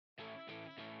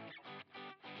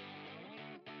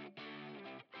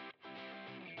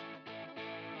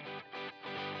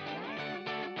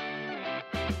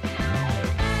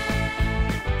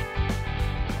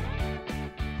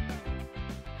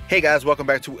Hey guys, welcome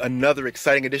back to another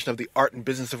exciting edition of the Art and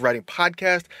Business of Writing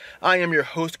podcast. I am your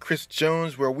host, Chris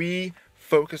Jones, where we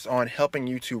focus on helping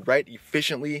you to write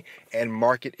efficiently and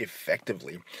market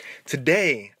effectively.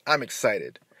 Today, I'm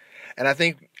excited. And I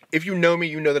think if you know me,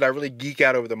 you know that I really geek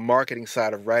out over the marketing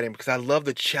side of writing because I love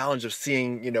the challenge of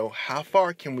seeing, how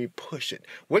far can we push it?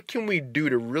 What can we do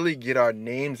to really get our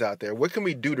names out there? What can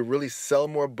we do to really sell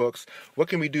more books? What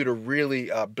can we do to really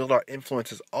build our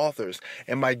influence as authors?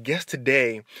 And my guest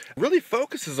today really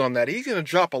focuses on that. He's going to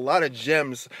drop a lot of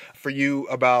gems for you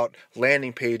about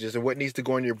landing pages and what needs to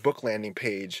go on your book landing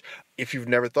page. If you've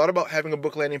never thought about having a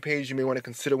book landing page, you may want to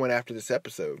consider one after this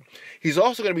episode. He's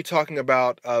also going to be talking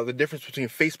about the difference between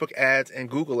Facebook ads and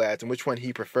Google ads and which one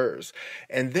he prefers.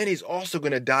 And then he's also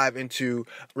going to dive into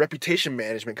reputation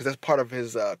management because that's part of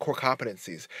his core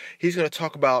competencies. He's going to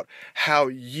talk about how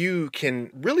you can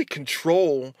really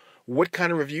control what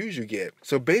kind of reviews you get.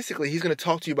 So basically, he's going to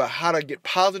talk to you about how to get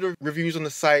positive reviews on the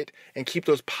site and keep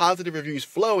those positive reviews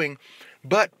flowing.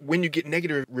 But when you get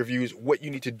negative reviews, what you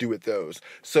need to do with those.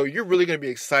 So you're really going to be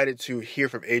excited to hear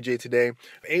from Ajay today.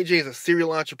 Ajay is a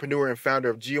serial entrepreneur and founder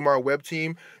of GMR Web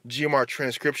Team, GMR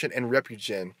Transcription and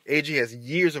RepuGen. Ajay has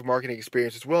years of marketing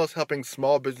experience as well as helping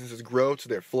small businesses grow to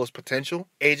their fullest potential.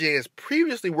 Ajay has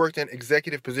previously worked in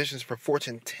executive positions for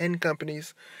Fortune 10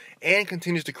 companies and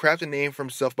continues to craft a name for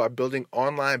himself by building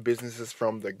online businesses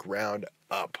from the ground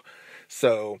up.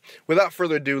 So without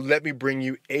further ado, let me bring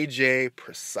you Ajay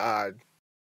Prasad.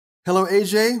 Hello,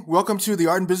 Ajay. Welcome to the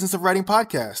Art and Business of Writing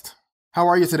podcast. How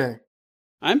are you today?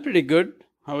 I'm pretty good.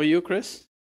 How are you, Chris?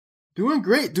 Doing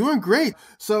great.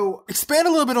 So expand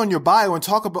a little bit on your bio and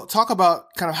talk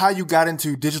about kind of how you got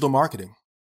into digital marketing.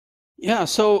 Yeah,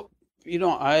 so,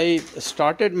 I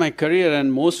started my career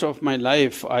and most of my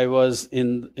life I was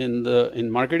in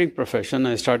marketing profession.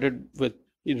 I started with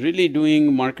really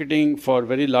doing marketing for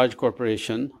very large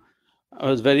corporation. I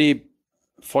was very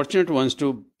fortunate ones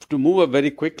to move up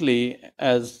very quickly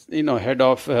as head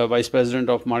of vice president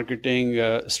of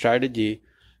marketing strategy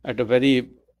at a very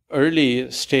early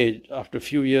stage after a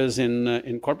few years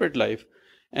in corporate life.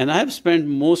 And I have spent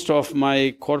most of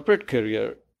my corporate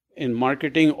career in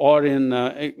marketing or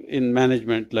in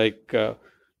management, like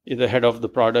either head of the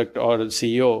product or the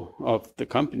CEO of the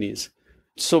companies.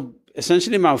 So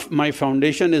essentially my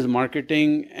foundation is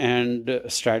marketing and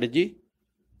strategy.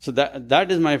 So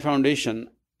that is my foundation.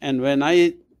 And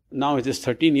now it is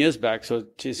 13 years back, so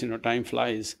time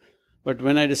flies. But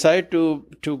when I decided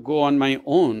to go on my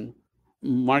own,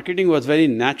 marketing was very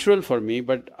natural for me,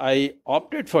 but I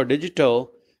opted for digital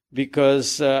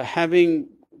because having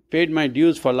paid my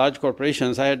dues for large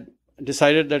corporations, I had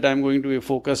decided that I'm going to be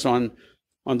focused on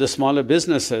the smaller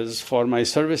businesses for my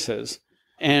services.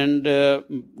 And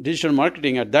digital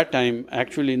marketing at that time,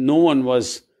 actually no one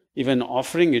was even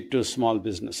offering it to small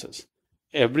businesses.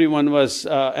 Everyone was,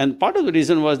 and part of the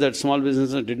reason was that small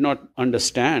businesses did not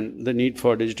understand the need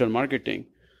for digital marketing.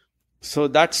 So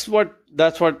that's what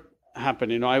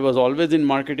happened. I was always in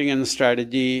marketing and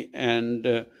strategy,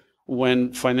 and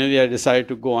when finally I decided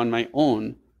to go on my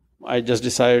own, I just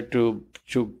decided to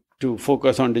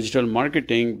focus on digital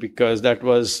marketing because that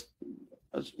was,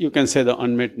 you can say, the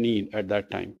unmet need at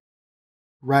that time.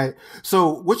 Right.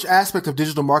 So which aspect of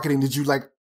digital marketing did you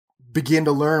begin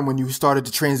to learn when you started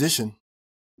to transition?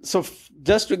 So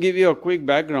just to give you a quick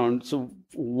background, so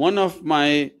one of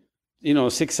my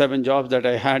 6-7 jobs that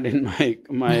I had in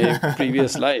my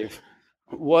previous life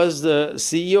was the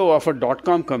CEO of a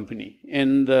 .com company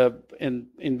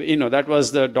that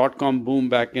was the .com boom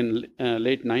back in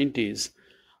late 90s.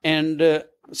 And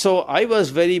so I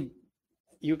was very,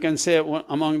 you can say,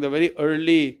 among the very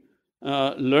early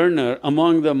learner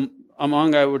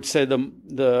among I would say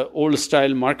the old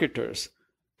style marketers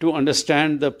to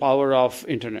understand the power of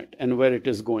internet and where it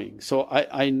is going. So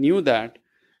I knew that.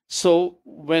 So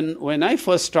when I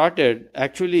first started,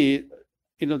 actually,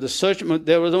 the search,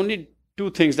 there was only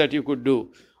two things that you could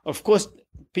do. Of course,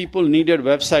 people needed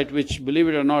website, which, believe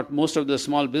it or not, most of the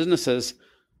small businesses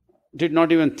did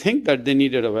not even think that they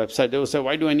needed a website. They would say,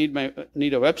 why do I need a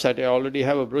website? I already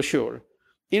have a brochure.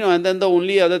 And then the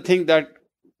only other thing that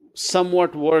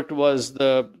somewhat worked was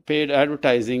the paid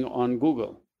advertising on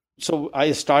Google. So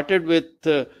I started with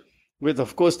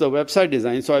of course, the website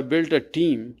design. So I built a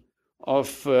team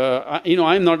of,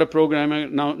 I'm not a programmer.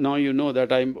 Now you know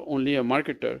that I'm only a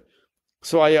marketer.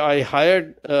 So I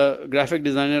hired a graphic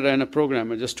designer and a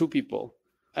programmer, just two people,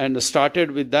 and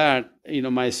started with that,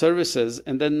 my services.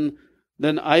 And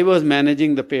then I was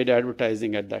managing the paid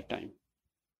advertising at that time.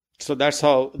 So that's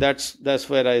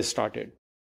where I started.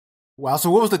 Wow.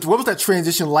 So what was that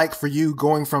transition like for you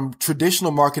going from traditional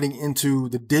marketing into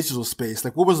the digital space?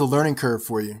 Like what was the learning curve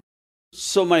for you?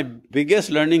 So my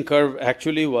biggest learning curve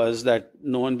actually was that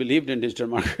no one believed in digital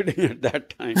marketing at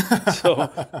that time. So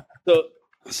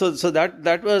so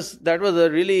that was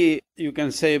a really, you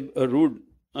can say, a rude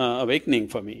awakening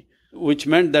for me, which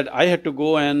meant that I had to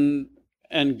go and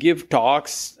give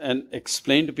talks and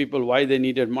explain to people why they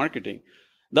needed marketing.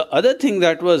 The other thing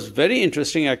that was very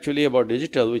interesting actually about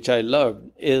digital, which I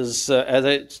loved, is as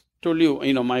I told you,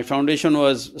 my foundation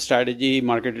was strategy,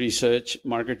 market research,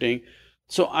 marketing.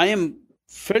 So I am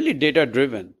fairly data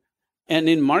driven. And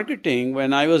in marketing,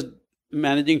 when I was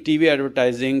managing TV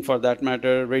advertising, for that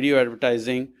matter, radio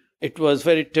advertising, it was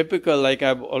very typical, like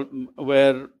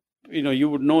where you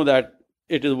would know that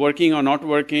it is working or not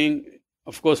working,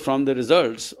 of course, from the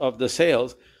results of the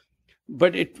sales.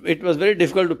 But it was very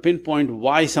difficult to pinpoint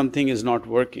why something is not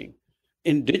working.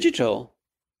 In digital,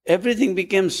 everything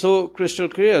became so crystal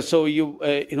clear. So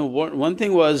one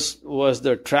thing was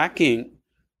the tracking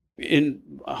in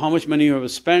how much money you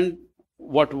have spent,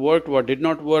 what worked, what did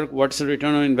not work, what's the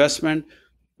return on investment.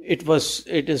 It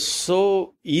is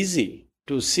so easy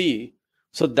to see.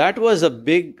 So that was a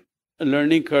big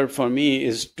learning curve for me,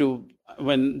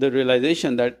 when the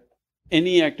realization that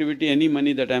any activity, any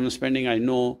money that I'm spending, I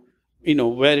know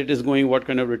where it is going, what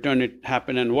kind of return it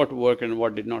happened, and what worked and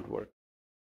what did not work.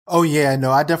 Oh yeah,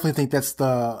 no, I definitely think that's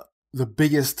the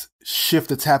biggest shift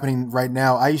that's happening right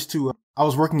now. I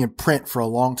was working in print for a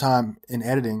long time in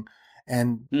editing,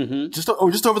 and just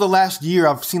over the last year,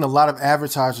 I've seen a lot of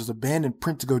advertisers abandon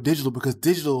print to go digital because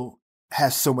digital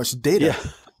has so much data.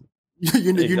 Yeah.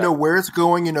 You know where it's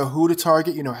going, you know who to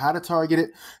target, you know how to target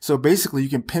it. So basically, you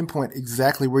can pinpoint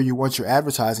exactly where you want your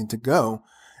advertising to go.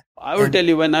 I will tell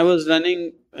you, when I was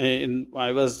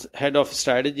I was head of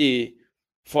strategy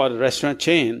for a restaurant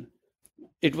chain.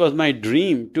 It was my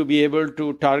dream to be able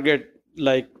to target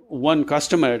like one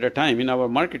customer at a time in our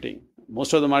marketing.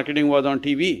 Most of the marketing was on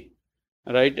TV,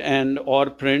 right?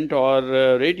 Or print or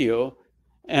radio.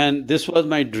 And this was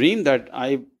my dream, that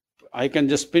I can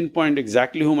just pinpoint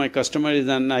exactly who my customer is,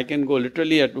 and I can go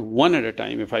literally at one at a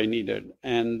time if I needed.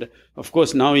 And of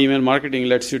course, now email marketing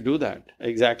lets you do that.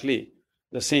 Exactly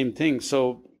the same thing.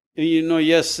 So,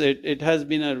 yes, it has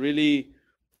been a really,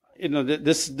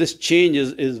 this change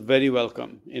is very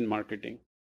welcome in marketing.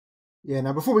 Yeah.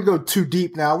 Now, before we go too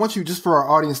deep, now I want you, just for our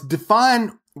audience,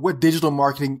 define what digital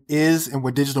marketing is and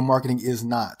what digital marketing is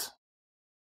not.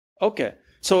 Okay.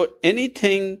 So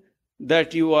anything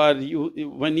that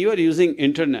when you are using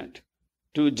internet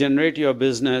to generate your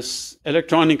business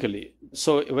electronically,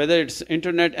 so whether it's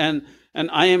internet and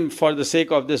I am, for the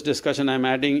sake of this discussion, I'm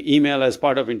adding email as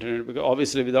part of internet, because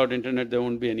obviously without internet there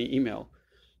won't be any email.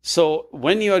 So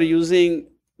when you are using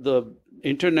the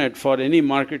internet for any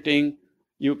marketing,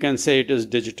 you can say it is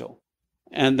digital.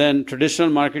 And then traditional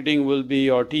marketing will be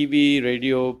your TV,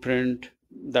 radio, print.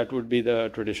 That would be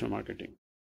the traditional marketing.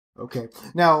 Okay.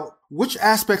 Now, which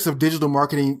aspects of digital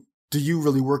marketing do you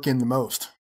really work in the most?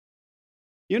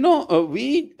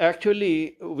 We have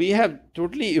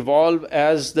totally evolved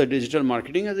as the digital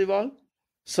marketing has evolved.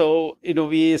 So,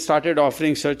 we started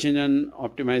offering search engine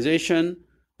optimization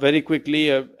very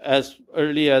quickly, as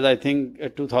early as I think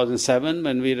 2007,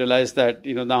 when we realized that,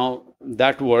 now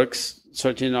that works,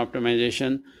 search engine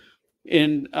optimization.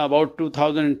 In about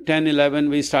 2010-11,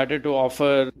 we started to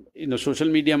offer, social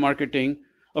media marketing.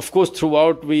 Of course,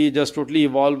 throughout, we just totally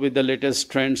evolved with the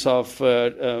latest trends of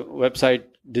website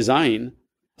design.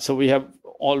 So we have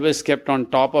always kept on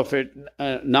top of it.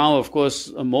 Now, of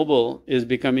course, mobile is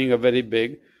becoming a very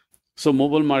big. So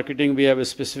mobile marketing, we have a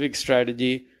specific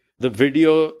strategy. The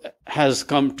video has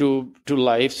come to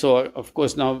life. So, of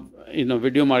course, now,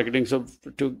 video marketing. So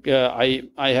I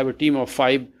have a team of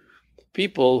 5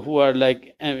 people who are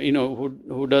like,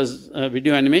 who does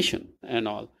video animation and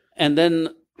all. And then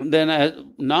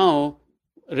now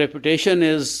reputation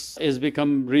is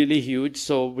become really huge.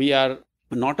 So we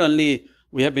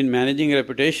have been managing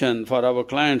reputation for our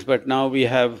clients, but now we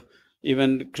have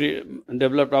even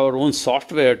developed our own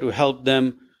software to help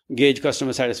them gauge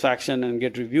customer satisfaction and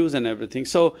get reviews and everything.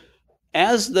 So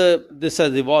as this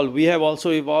has evolved, we have also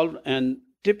evolved, and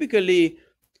typically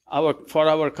for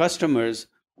our customers,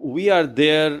 we are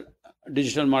their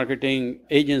digital marketing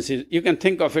agencies. You can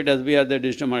think of it as we are the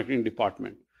digital marketing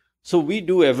department. So we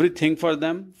do everything for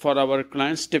them, for our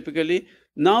clients typically.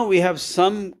 Now we have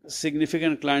some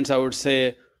significant clients, I would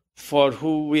say, for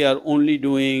who we are only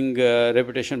doing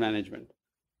reputation management,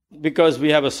 because we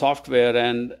have a software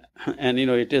and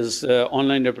it is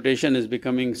online reputation is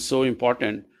becoming so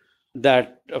important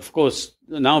that, of course,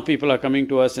 now people are coming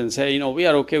to us and say, we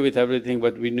are okay with everything,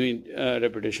 but we need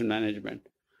reputation management.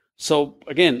 So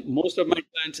again, most of my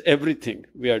clients, everything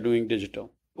we are doing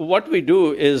digital. What we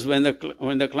do is when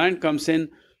the client comes in,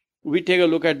 we take a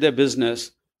look at their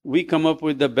business. We come up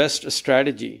with the best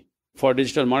strategy for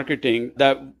digital marketing.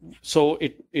 So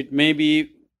it may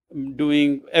be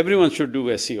everyone should do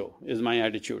SEO is my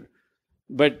attitude.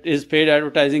 But is paid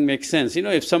advertising make sense?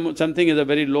 If something is a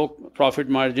very low profit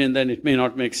margin, then it may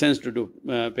not make sense to do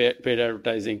paid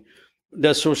advertising.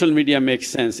 Does social media make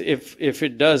sense? If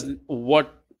it does,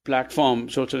 what platform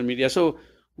social media? So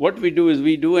what we do is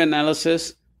we do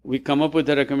analysis, we come up with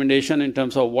a recommendation in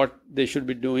terms of what they should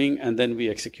be doing, and then we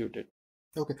execute it.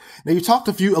 Okay. Now you talked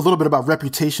a little bit about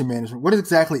reputation management. What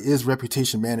exactly is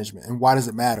reputation management, and why does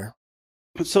it matter?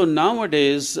 So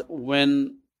nowadays,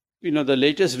 when the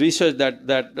latest research that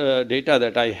data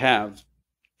that I have,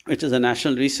 which is a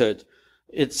national research,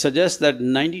 it suggests that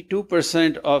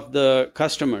 92% of the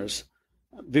customers,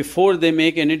 before they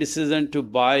make any decision to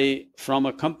buy from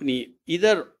a company,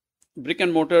 either brick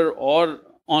and mortar or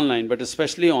online, but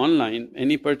especially online,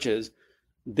 any purchase,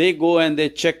 they go and they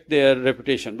check their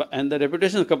reputation. And the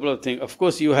reputation is a couple of things. Of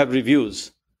course, you have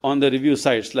reviews on the review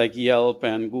sites like Yelp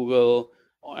and Google,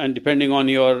 and depending on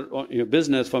your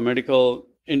business, for medical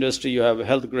industry, you have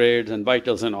health grades and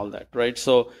vitals and all that, right?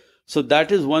 So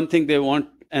that is one thing they want.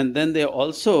 And then they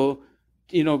also,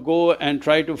 go and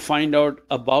try to find out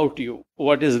about you,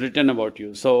 what is written about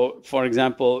you. So for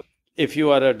example, if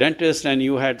you are a dentist and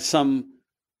you had some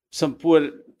poor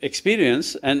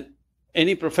experience, and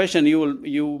any profession,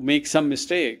 you make some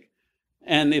mistake.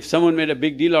 And if someone made a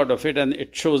big deal out of it and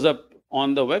it shows up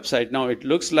on the website, now it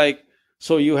looks like,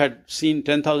 so you had seen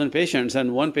 10,000 patients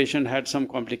and one patient had some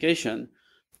complication.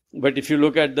 But if you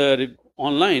look at the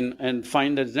online and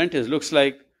find that dentist, looks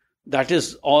like that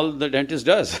is all the dentist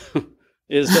does.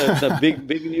 Is the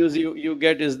big news you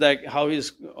get is that how he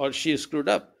or she is screwed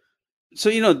up. So,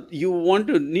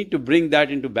 you need to bring that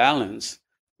into balance.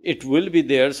 It will be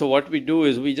there. So what we do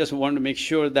is we just want to make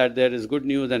sure that there is good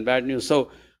news and bad news.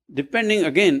 So depending,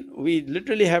 again, we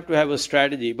literally have to have a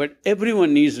strategy, but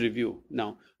everyone needs review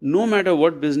now, no matter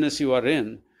what business you are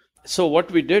in. So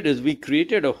what we did is we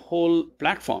created a whole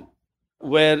platform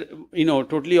where,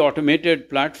 totally automated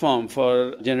platform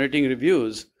for generating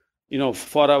reviews,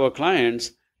 for our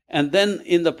clients. And then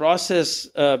in the process,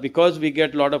 because we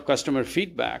get a lot of customer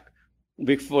feedback,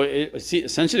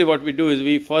 essentially what we do is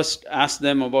we first ask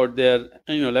them about their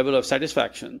level of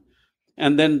satisfaction.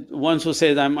 And then once who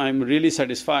says, I'm really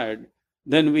satisfied,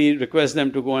 then we request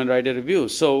them to go and write a review.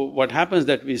 So what happens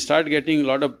that we start getting a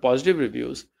lot of positive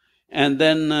reviews. And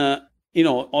then,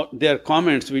 their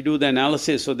comments, we do the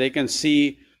analysis so they can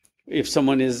see if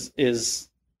someone is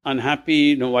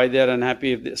unhappy, why they're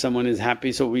unhappy, if someone is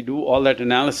happy. So we do all that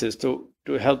analysis to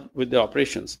help with the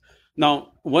operations.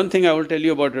 Now, one thing I will tell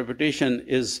you about reputation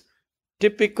is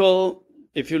typical,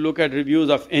 if you look at reviews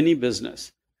of any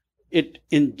business,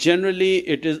 generally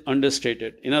it is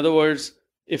understated. In other words,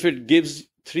 if it gives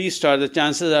 3 stars, the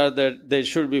chances are that there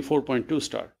should be 4.2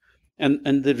 star.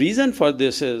 And the reason for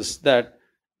this is that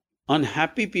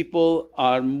unhappy people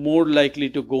are more likely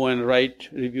to go and write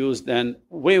reviews than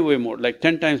way more, like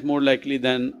 10 times more likely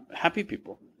than happy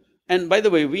people. And by the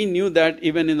way, we knew that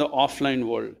even in the offline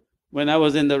world. When I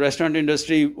was in the restaurant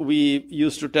industry, we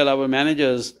used to tell our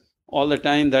managers all the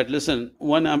time that, listen,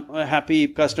 one happy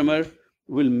customer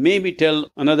will maybe tell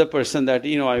another person that,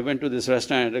 I went to this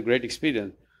restaurant and had a great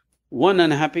experience. One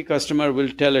unhappy customer will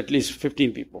tell at least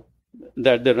 15 people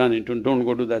that they run into, don't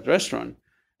go to that restaurant.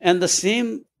 And the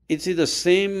same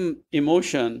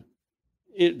emotion,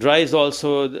 it drives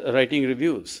also the writing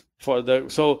reviews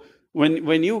so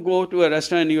when you go to a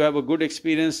restaurant and you have a good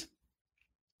experience,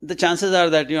 the chances are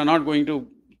that you're not going to,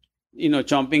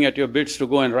 chomping at your bits to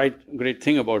go and write great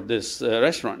thing about this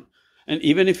restaurant. And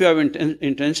even if you have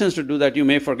intentions to do that, you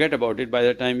may forget about it by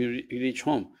the time you reach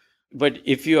home. But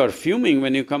if you are fuming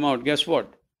when you come out, guess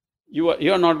what? You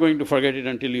are not going to forget it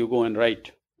until you go and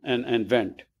write and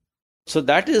vent. So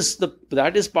that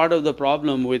is part of the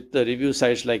problem with the review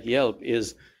sites like Yelp,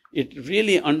 is it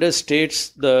really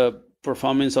understates the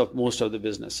performance of most of the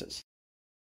businesses.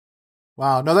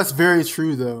 Wow. No, that's very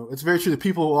true, though. It's very true that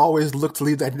people will always look to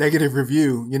leave that negative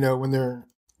review, when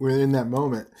we're in that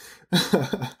moment.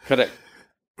 Correct.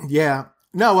 Yeah.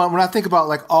 No, when I think about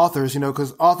like authors,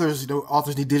 because authors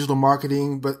need digital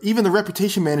marketing, but even the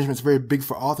reputation management is very big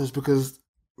for authors because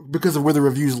of where the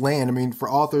reviews land. I mean, for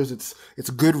authors, it's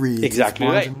Goodreads, exactly,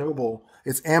 it's Barnes right. & Noble,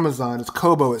 it's Amazon, it's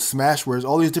Kobo, it's Smashwords,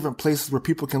 all these different places where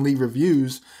people can leave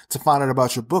reviews to find out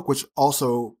about your book, which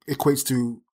also equates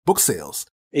to book sales.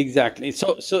 Exactly.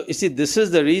 So you see, this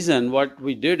is the reason what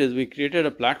we did is we created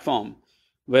a platform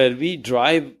where we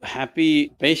drive happy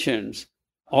patients,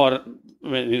 or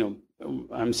well,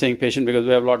 I'm saying patient because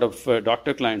we have a lot of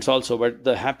doctor clients also, but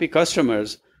the happy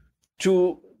customers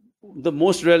to the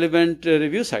most relevant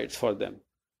review sites for them.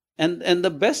 And the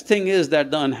best thing is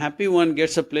that the unhappy one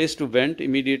gets a place to vent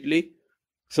immediately,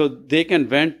 so they can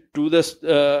vent to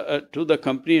the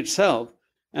company itself,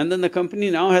 and then the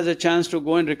company now has a chance to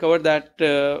go and recover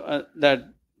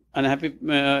that unhappy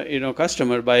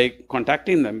customer by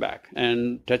contacting them back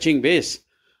and touching base.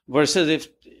 Versus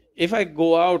if I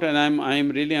go out and I'm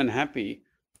really unhappy,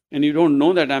 and you don't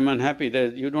know that I'm unhappy,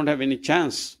 that you don't have any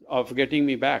chance of getting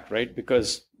me back, right?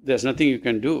 Because there's nothing you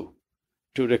can do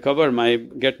to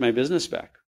get my business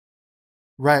back.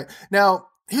 Right. Now,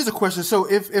 here's a question. So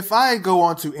if I go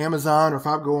onto Amazon, or if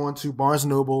I go onto Barnes &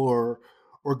 Noble or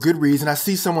Goodreads, and I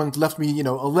see someone's left me,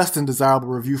 a less than desirable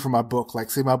review for my book, like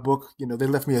say my book, they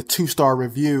left me a 2-star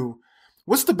review,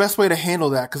 what's the best way to handle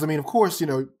that? Because I mean, of course,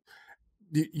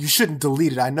 you shouldn't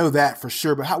delete it. I know that for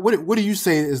sure. But what do you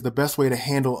say is the best way to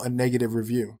handle a negative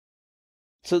review?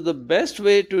 So the best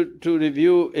way to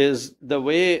review is the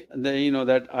way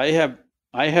that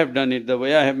I have done it, the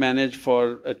way I have managed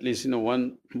for at least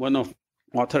one of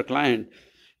author client,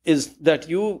 is that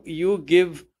you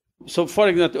give. So for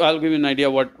example, I'll give you an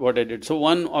idea what I did. So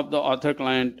one of the author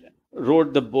client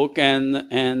wrote the book,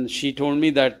 and she told me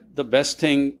that the best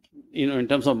thing in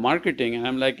terms of marketing, and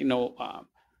I'm like,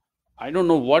 I don't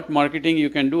know what marketing you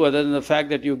can do other than the fact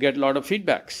that you get a lot of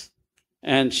feedbacks.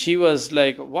 And she was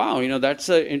like, wow, that's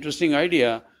an interesting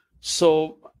idea.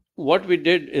 So what we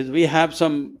did is we have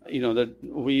some, that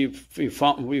we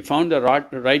found the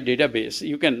right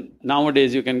database.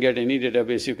 Nowadays you can get any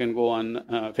database. You can go on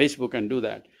Facebook and do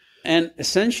that. And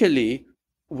essentially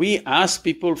we ask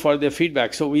people for their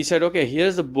feedback. So we said, okay,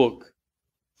 here's the book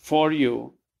for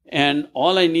you, and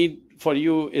all I need for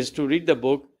you is to read the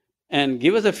book and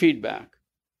give us a feedback.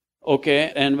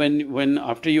 Okay. And when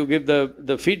after you give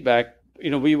the feedback,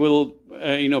 we will,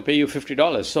 pay you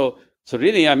 $50. So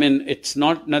really, I mean, it's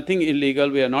nothing illegal.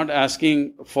 We are not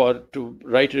asking to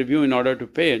write review in order to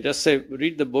pay. Just say,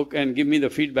 read the book and give me the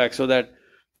feedback so that,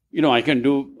 I can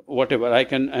do whatever I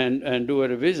can and do a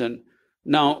revision.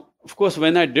 Now, of course,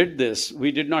 when I did this,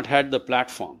 we did not have the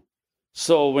platform.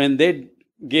 So when they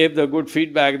gave the good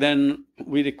feedback, then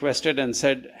we requested and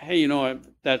said, hey,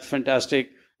 that's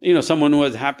fantastic. Someone who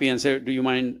was happy and said, do you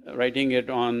mind writing it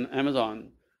on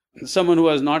Amazon? Someone who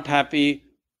was not happy,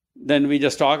 then we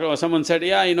just talked, or someone said,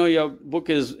 yeah, your book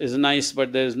is nice,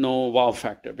 but there's no wow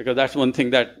factor. Because that's one thing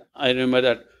that I remember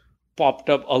that popped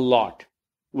up a lot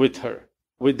with her,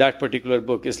 with that particular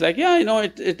book. It's like, yeah,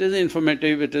 it is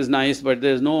informative, it is nice, but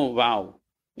there's no wow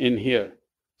in here.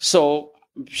 So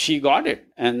she got it.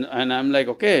 And I'm like,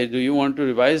 okay, do you want to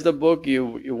revise the book?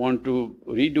 You want to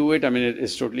redo it? I mean,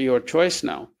 it's totally your choice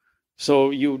now. So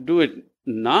you do it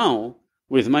now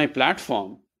with my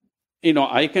platform.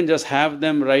 I can just have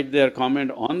them write their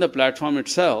comment on the platform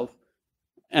itself,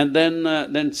 and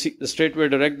then straightway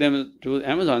direct them to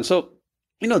Amazon. So,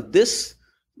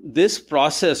 this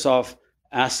process of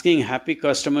asking happy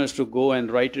customers to go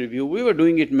and write review, we were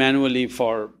doing it manually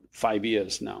for 5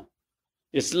 years now.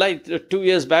 It's like 2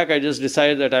 years back, I just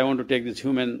decided that I want to take this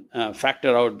human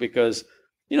factor out, because,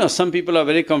 some people are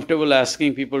very comfortable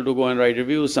asking people to go and write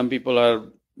reviews. Some people are,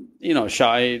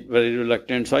 shy, very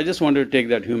reluctant. So I just wanted to take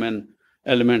that human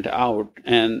element out.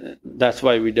 And that's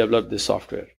why we developed this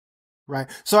software. Right.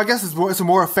 So I guess it's a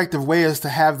more effective way is to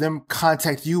have them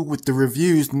contact you with the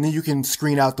reviews, and then you can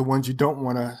screen out the ones you don't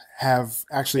want to have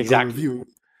actually review.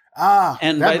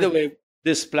 And by the way,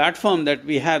 this platform that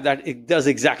we have, that it does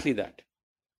exactly that.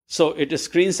 So it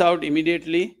screens out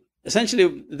immediately.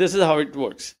 Essentially, this is how it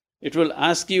works. It will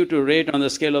ask you to rate on the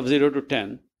scale of 0 to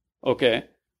 10. Okay.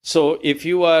 So if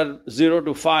you are 0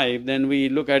 to 5, then we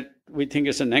think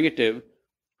it's a negative.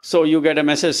 So you get a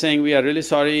message saying, we are really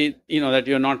sorry, that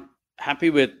you're not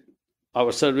happy with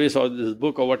our service or this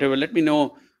book or whatever. Let me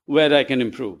know where I can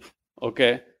improve.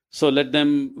 Okay. So let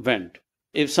them vent.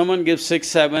 If someone gives 6,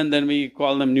 7, then we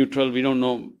call them neutral. We don't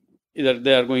know either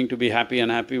they are going to be happy,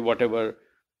 unhappy, whatever.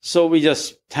 So we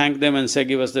just thank them and say,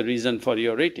 give us the reason for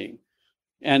your rating.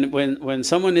 And when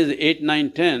someone is 8,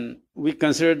 9, 10, we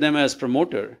consider them as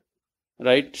promoter,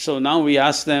 right? So now we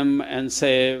ask them and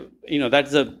say,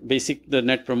 that's the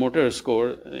net promoter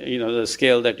score, the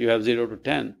scale that you have 0 to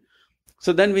 10.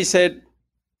 So then we said,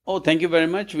 oh, thank you very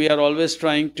much. We are always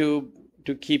trying to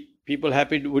keep people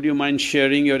happy. Would you mind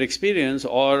sharing your experience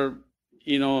or,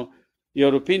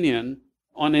 your opinion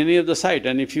on any of the site?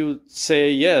 And if you say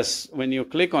yes, when you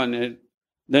click on it,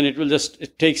 then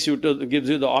it takes you to, gives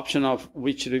you the option of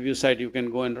which review site you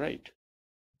can go and write.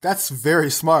 That's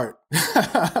very smart.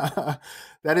 That's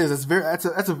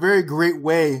a very great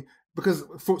way, because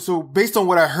so based on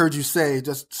what I heard you say,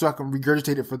 just so I can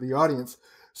regurgitate it for the audience.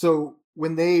 So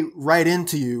when they write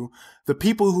into you, the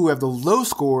people who have the low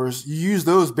scores, you use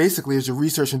those basically as your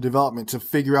research and development to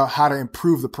figure out how to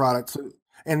improve the product.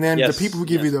 And then the people who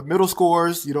give you the middle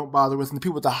scores, you don't bother with. And the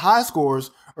people with the high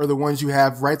scores are the ones you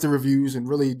have write the reviews and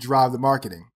really drive the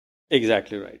marketing.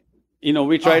 Exactly right.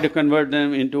 We try to convert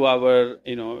them into our,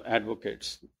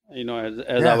 advocates,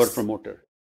 as our promoter.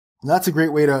 That's a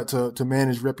great way to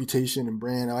manage reputation and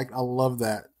brand. I love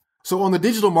that. So on the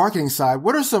digital marketing side,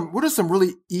 what are some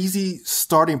really easy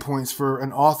starting points for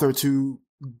an author to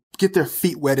get their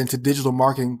feet wet into digital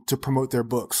marketing to promote their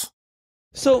books?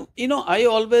 So, I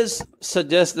always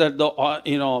suggest that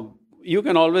you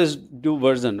can always do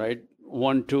version, right?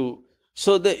 1, 2.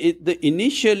 So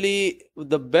initially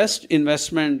the best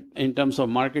investment in terms of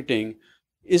marketing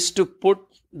is to put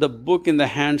the book in the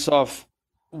hands of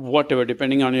whatever,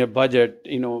 depending on your budget,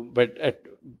 but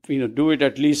do it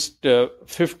at least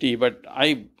 50. But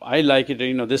I like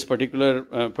it, this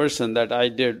particular person that I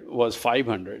did was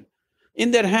 500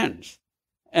 in their hands,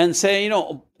 and say,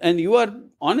 and you are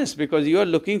honest because you are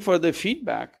looking for the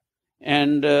feedback,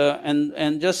 and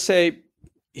just say,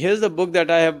 here's the book that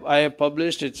I have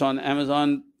published. It's on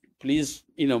Amazon. Please,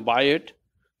 buy it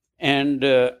and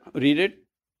read it,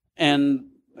 and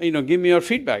give me your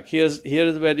feedback. Here's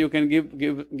where you can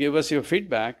give us your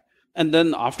feedback. And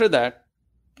then after that,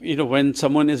 when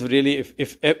someone is really,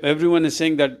 if everyone is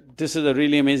saying that this is a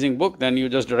really amazing book, then you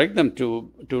just direct them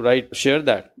to share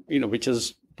that, which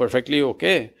is perfectly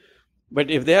okay. But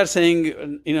if they are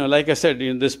saying, like I said,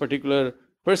 this particular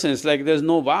person, it's like there's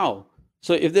no wow.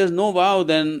 So if there's no wow,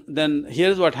 then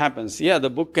here's what happens. Yeah, the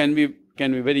book can be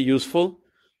very useful,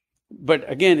 but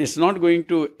again, it's not going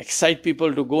to excite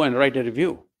people to go and write a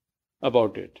review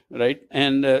about it, right?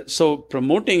 And so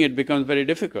promoting it becomes very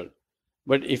difficult.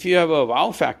 But if you have a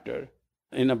wow factor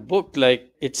in a book,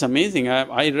 like, it's amazing.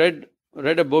 I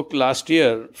read a book last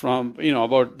year from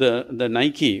about the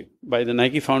Nike, by the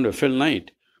Nike founder Phil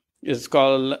Knight. It's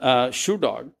called Shoe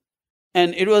Dog,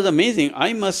 and it was amazing.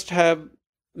 I must have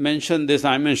mentioned this.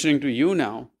 I'm mentioning to you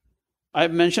now.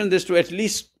 I've mentioned this to at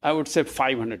least, I would say,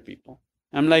 500 people.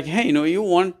 I'm like, hey, you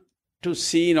want to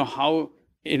see, how,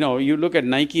 you look at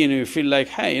Nike and you feel like,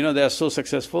 hey, they are so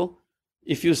successful.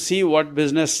 If you see what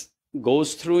business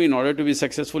goes through in order to be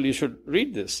successful, you should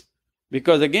read this.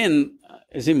 Because again,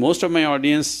 you see, most of my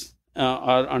audience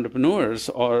are entrepreneurs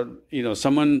or,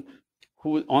 someone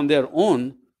who on their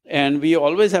own. And we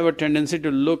always have a tendency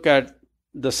to look at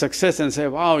the success and say,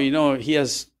 wow, it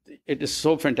is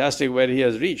so fantastic where he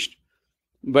has reached.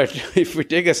 But if we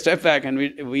take a step back and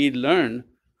we learn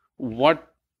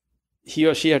what he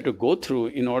or she had to go through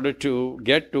in order to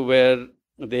get to where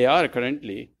they are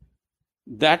currently,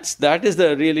 that is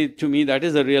the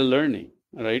real learning,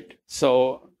 right?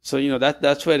 So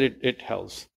that's where it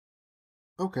helps.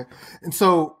 Okay. And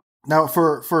so now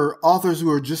for authors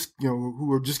who are just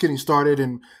getting started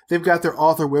and they've got their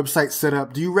author website set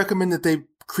up, do you recommend that they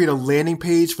create a landing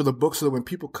page for the book so that when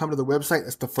people come to the website,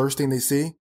 that's the first thing they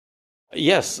see?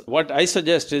 Yes. What I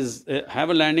suggest is have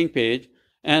a landing page,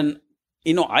 and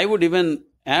I would even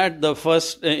add the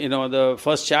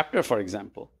first chapter, for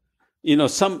example.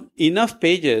 Some enough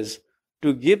pages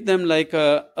to give them like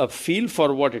a feel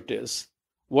for what it is,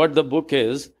 what the book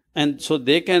is, and so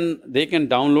they can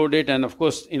download it. And of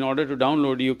course, in order to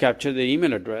download, you capture the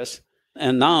email address,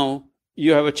 and now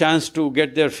you have a chance to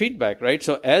get their feedback, right?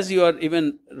 So as you are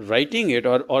even writing it,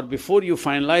 or before you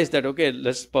finalize that, okay,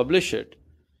 let's publish it,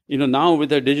 now with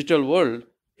the digital world,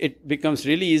 it becomes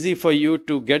really easy for you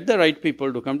to get the right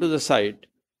people to come to the site,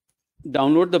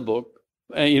 download the book,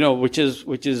 which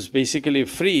is basically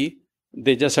free.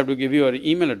 They just have to give you your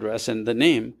email address and the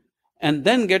name, and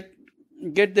then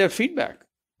get their feedback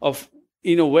of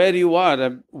where you are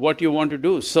and what you want to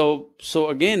do. So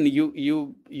again,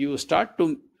 you start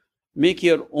to make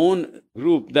your own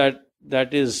group that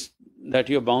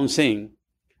you're bouncing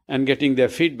and getting their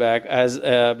feedback as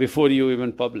before you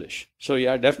even publish. So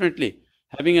yeah, definitely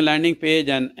having a landing page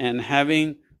and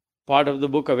having part of the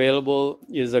book available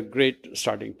is a great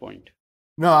starting point.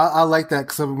 No, I like that,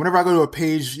 because whenever I go to a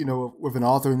page, with an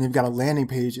author and they've got a landing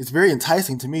page, it's very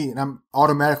enticing to me, and I'm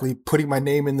automatically putting my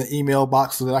name in the email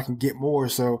box so that I can get more.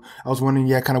 So I was wondering,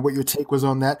 kind of what your take was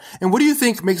on that. And what do you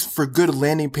think makes for good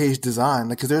landing page design?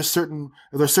 Like, are there certain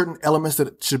elements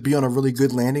that should be on a really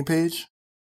good landing page?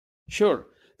 Sure.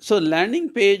 So landing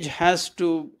page has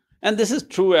to, and this is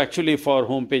true actually for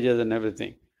home pages and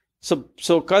everything.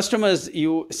 So customers,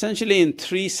 you essentially in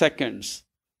 3 seconds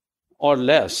or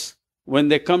less, when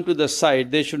they come to the site,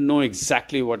 they should know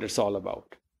exactly what it's all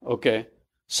about. Okay.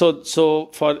 So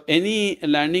for any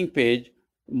landing page,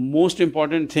 most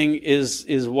important thing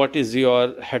is what is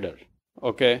your header.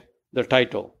 Okay. The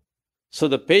title. So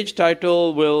the page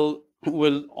title will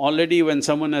already, when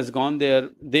someone has gone there,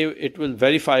 it will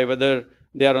verify whether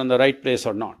they are on the right place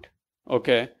or not.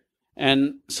 Okay.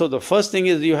 And so the first thing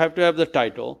is you have to have the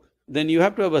title. Then you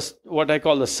have to have what I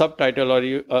call the subtitle, or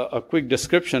a quick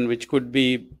description, which could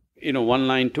be 1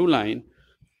 line, 2 line.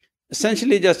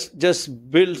 Essentially,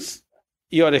 just builds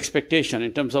your expectation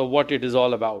in terms of what it is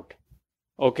all about.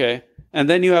 Okay, and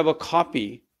then you have a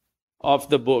copy of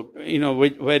the book,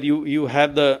 where you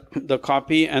have the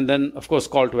copy, and then of course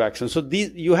call to action. So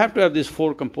you have to have these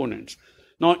 4 components.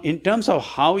 Now, in terms of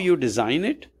how you design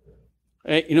it,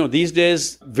 these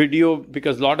days video,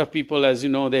 because a lot of people, as you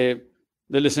know, they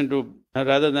listen to,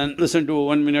 rather than listen to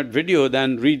a 1-minute video,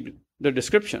 than read the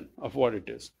description of what it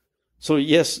is. So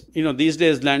yes, these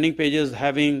days landing pages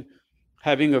having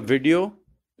a video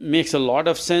makes a lot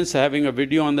of sense. Having a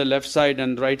video on the left side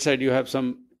and right side, you have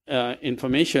some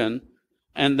information,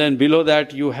 and then below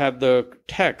that you have the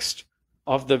text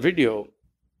of the video.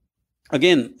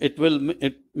 Again, it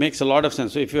makes a lot of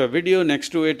sense. So if you have video, next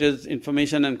to it is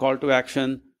information and call to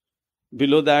action.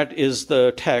 Below that is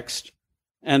the text.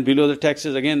 And below the text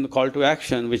is again the call to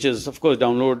action, which is, of course,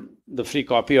 download the free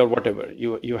copy or whatever.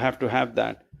 You have to have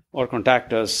that, or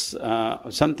contact us,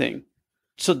 or something.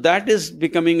 So that is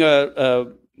becoming a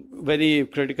very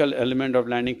critical element of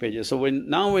landing pages. So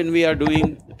when we are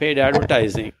doing paid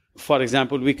advertising, for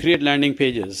example, we create landing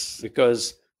pages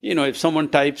because, if someone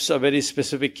types a very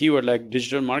specific keyword like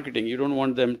digital marketing, you don't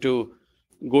want them to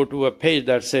go to a page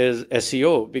that says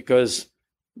SEO, because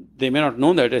they may not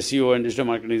know that SEO and digital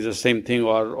marketing is the same thing,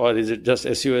 or is it just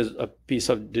SEO is a piece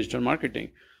of digital marketing.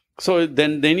 So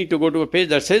then they need to go to a page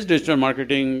that says digital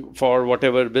marketing for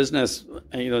whatever business.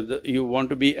 You want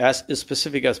to be as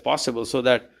specific as possible, so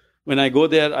that when I go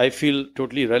there, I feel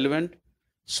totally relevant.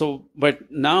 So, but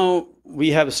now we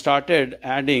have started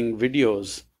adding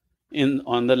videos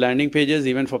on the landing pages,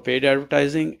 even for paid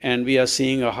advertising, and we are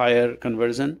seeing a higher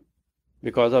conversion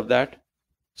because of that.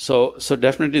 So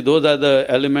definitely those are the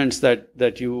elements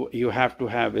that you have to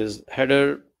have, is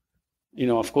header,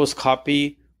 of course,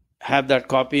 copy, have that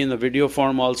copy in the video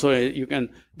form also.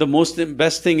 The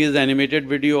best thing is animated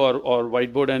video or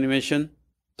whiteboard animation,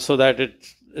 so that it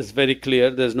is very clear.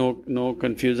 There's no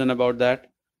confusion about that.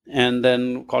 And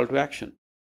then call to action.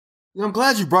 I'm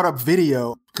glad you brought up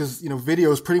video, because, video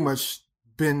has pretty much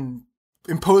been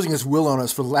imposing its will on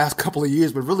us for the last couple of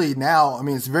years, but really now,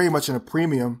 it's very much in a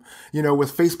premium,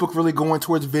 with Facebook really going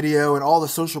towards video and all the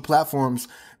social platforms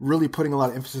really putting a lot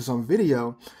of emphasis on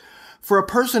video. For a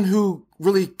person who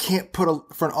really can't for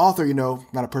an author,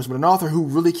 not a person, but an author who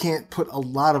really can't put a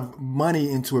lot of money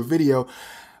into a video,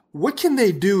 what can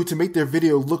they do to make their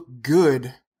video look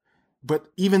good, but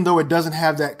even though it doesn't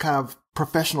have that kind of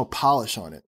professional polish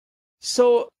on it?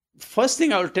 So first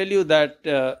thing I'll tell you that,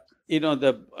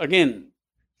 again,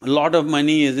 a lot of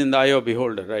money is in the eye of the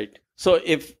beholder, right? So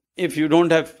if you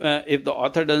don't have, if the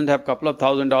author doesn't have a couple of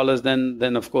 $1,000s,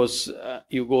 then of course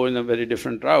you go in a very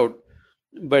different route.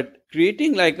 But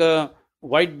creating like a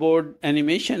whiteboard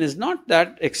animation is not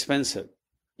that expensive.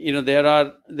 There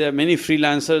are many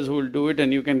freelancers who will do it,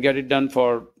 and you can get it done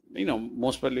for,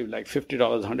 most probably like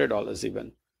 $50, $100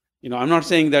 even. I'm not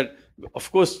saying that,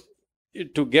 of course,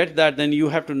 to get that, then you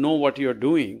have to know what you're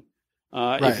doing.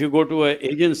 Right. If you go to an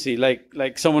agency,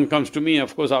 like someone comes to me,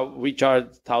 of course, we charge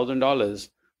 $1,000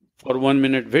 for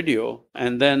 1-minute video.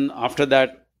 And then after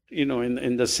that,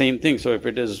 in the same thing. So if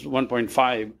it is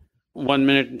 1.5, 1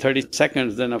 minute and 30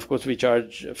 seconds, then of course we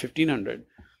charge $1,500.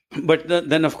 But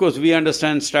then of course we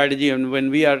understand strategy. And when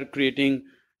we are creating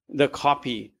the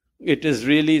copy, it is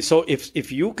really, so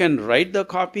if you can write the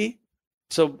copy,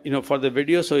 so, for the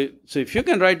video, so if you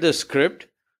can write the script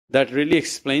that really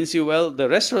explains you well, the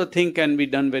rest of the thing can be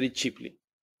done very cheaply.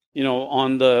 There are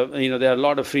a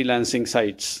lot of freelancing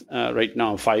sites right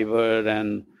now, Fiverr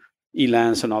and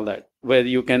Elance and all that, where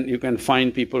you can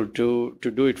find people to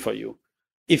do it for you.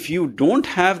 If you don't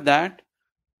have that,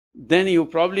 then you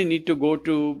probably need to go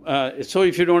to, so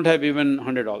if you don't have even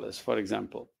 $100, for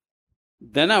example,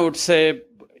 then I would say,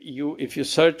 if you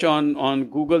search on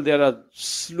Google, there are a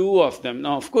slew of them.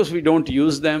 Now, of course, we don't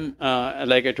use them.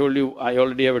 Like I told you, I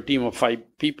already have a team of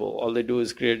 5 people. All they do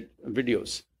is create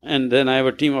videos. And then I have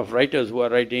a team of writers who are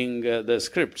writing the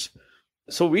scripts.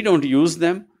 So we don't use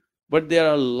them. But there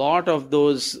are a lot of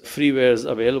those freewares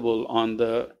available on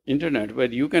the internet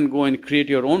where you can go and create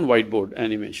your own whiteboard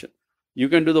animation. You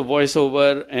can do the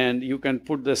voiceover and you can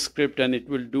put the script and it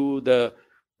will do the,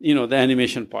 the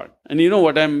animation part. And you know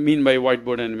what I mean by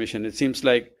whiteboard animation? It seems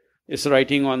like it's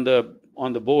writing on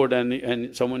the board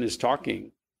and someone is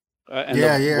talking, and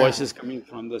the voice is coming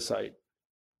from the side.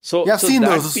 So I've seen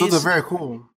those. So they're very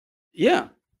cool. Yeah,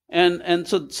 and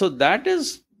so that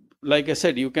is, like I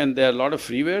said, there are a lot of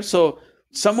freeware. So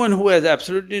someone who has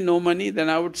absolutely no money, then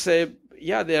I would say,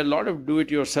 yeah, there are a lot of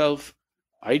do-it-yourself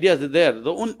ideas there.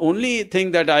 The only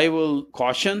thing that I will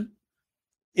caution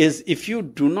is if you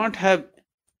do not have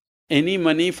any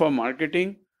money for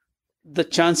marketing, the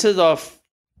chances of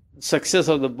success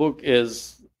of the book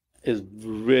is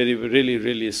really, really,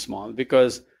 really small,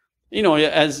 because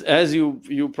as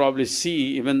you probably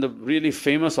see, even the really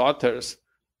famous authors,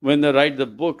 when they write the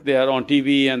book, they are on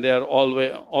TV and they are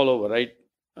all over, right,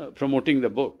 promoting the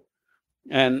book.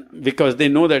 And because they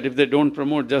know that if they don't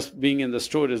promote, just being in the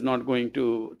store is not going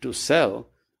to sell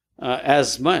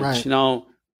as much. Right. Now,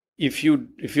 if you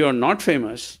are not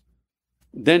famous,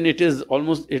 then it is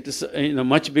a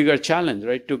much bigger challenge,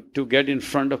 right, to get in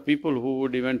front of people who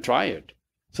would even try it.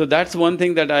 So that's one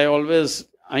thing that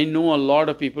I know a lot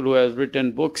of people who have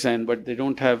written books but they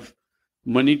don't have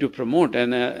money to promote,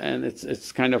 and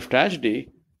it's kind of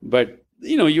tragedy. But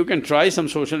you can try some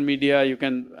social media. You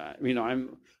can,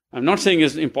 I'm not saying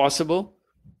it's impossible,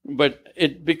 but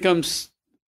it becomes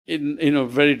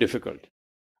very difficult.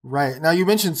 Right. Now, you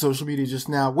mentioned social media just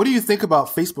now. What do you think about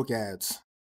Facebook ads?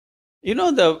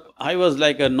 I was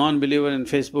like a non-believer in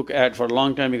Facebook ad for a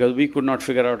long time because we could not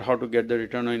figure out how to get the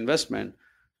return on investment.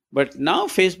 But now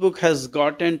Facebook has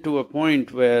gotten to a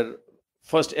point where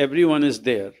first everyone is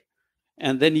there,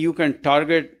 and then you can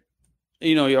target,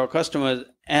 your customers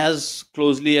as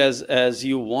closely as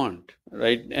you want,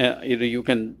 right? You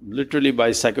can literally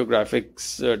buy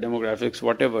psychographics, demographics,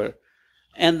 whatever.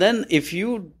 And then if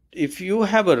you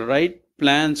have a right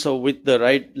plan, so with the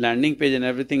right landing page and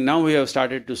everything, now we have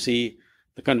started to see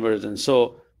the conversion.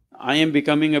 So I am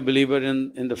becoming a believer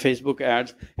in the Facebook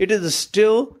ads. It is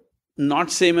still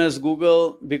not same as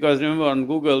Google, because remember, on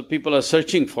Google, people are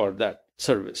searching for that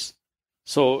service.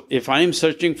 So if I'm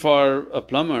searching for a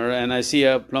plumber and I see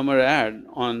a plumber ad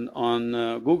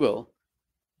on Google,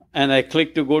 and I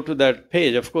click to go to that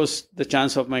page, of course, the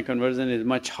chance of my conversion is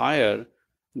much higher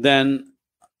than,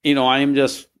 I am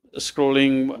just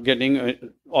scrolling,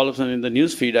 getting all of a sudden in the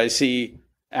news feed, I see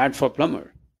ad for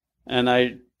plumber, and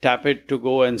I tap it to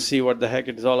go and see what the heck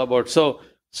it is all about. So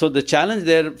the challenge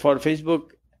there for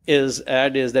Facebook is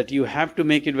that you have to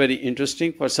make it very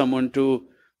interesting for someone to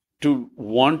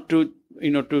want to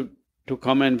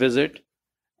come and visit,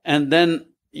 and then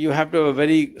you have to have a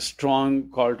very strong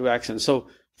call to action. So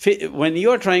when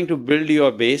you are trying to build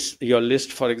your base, your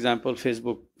list, for example,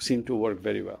 Facebook seems to work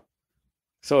very well.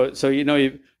 So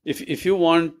if you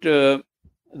want the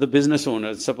business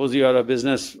owners, suppose you are a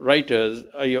business writer,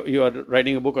 you are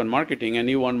writing a book on marketing, and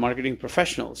you want marketing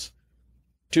professionals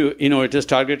to, it is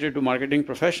targeted to marketing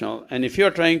professional. And if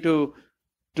you're trying to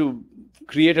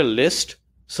create a list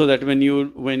so that when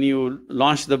you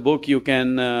launch the book, you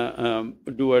can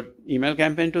do an email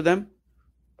campaign to them,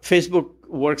 Facebook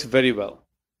works very well,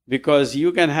 because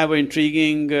you can have an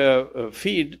intriguing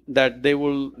feed that they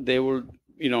will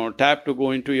tap to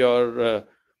go into your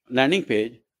landing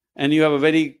page, and you have a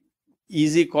very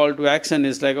easy call to action.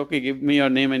 It's like, okay, give me your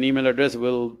name and email address,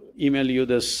 we'll email you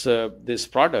this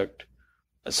product.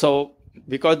 So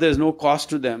because there's no cost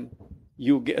to them,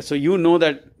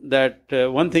 that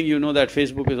one thing, that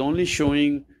Facebook is only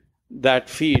showing that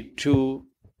feed to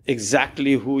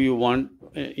exactly who you want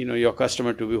your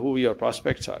customer to be, who your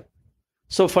prospects are.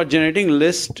 So for generating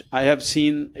list, I have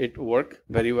seen it work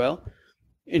very well.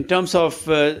 In terms of,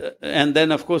 and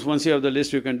then of course, once you have the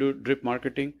list, you can do drip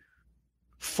marketing.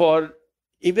 For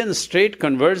even straight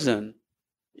conversion,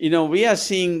 we are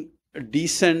seeing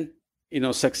decent,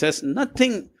 success.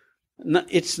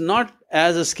 It's not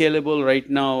as scalable right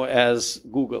now as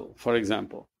Google, for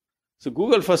example. So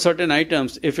Google, for certain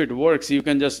items, if it works, you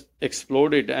can just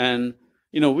explode it. And,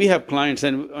 we have clients,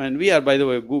 and we are, by the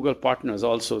way, Google partners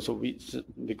also. So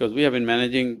because we have been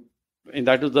managing, and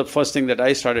that was the first thing that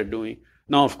I started doing.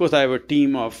 Now, of course, I have a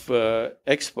team of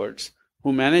experts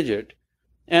who manage it.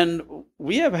 And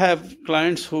we have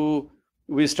clients who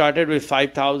we started with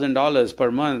 $5,000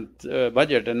 per month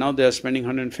budget, and now they are spending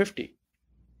 $150,000.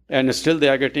 And still they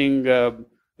are getting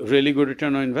really good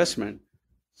return on investment.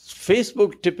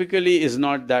 Facebook typically is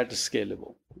not that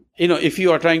scalable, if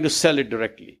you are trying to sell it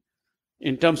directly.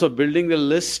 In terms of building the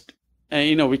list,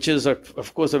 which is,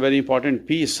 of course, a very important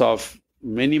piece of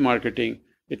many marketing,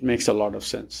 it makes a lot of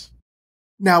sense.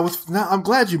 Now, I'm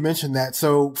glad you mentioned that.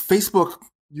 So Facebook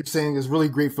you're saying is really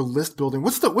great for list building.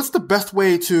 What's the best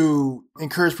way to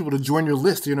encourage people to join your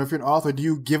list? You know, if you're an author, do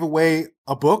you give away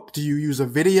a book? Do you use a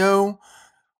video?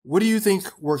 What do you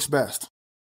think works best?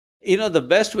 You know, the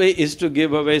best way is to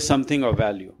give away something of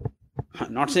value.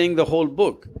 I'm not saying the whole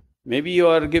book. Maybe you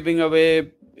are giving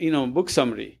away, book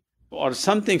summary or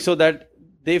something so that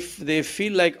they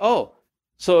feel like, oh,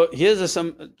 so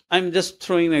I'm just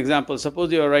throwing an example.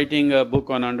 Suppose you are writing a book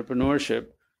on entrepreneurship,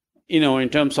 in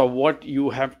terms of what you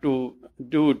have to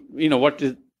do,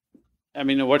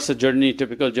 what's the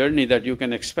typical journey that you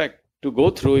can expect to go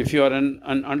through if you are an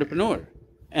entrepreneur.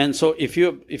 And so if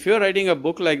you're writing a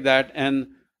book like that, and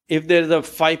if there's a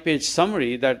 5-page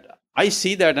summary that I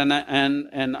see that, and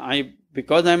I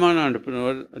because I'm an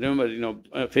entrepreneur, remember,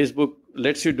 Facebook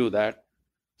lets you do that.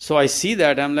 So I see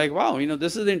that, I'm like, wow,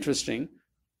 this is interesting.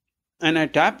 And I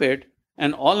tap it,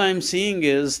 and all I'm seeing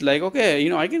is like,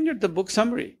 okay, I can get the book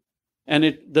summary.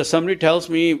 And the summary tells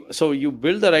me, so you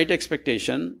build the right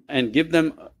expectation and give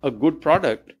them a good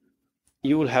product,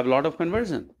 you will have a lot of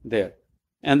conversion there.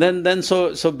 And then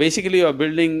so basically you're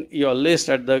building your list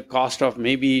at the cost of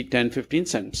maybe 10, 15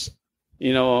 cents,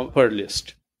 per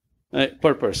list,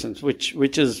 per person,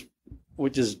 which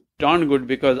is darn good,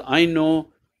 because I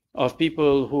know of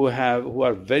people who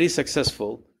are very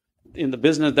successful in the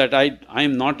business that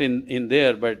I'm not in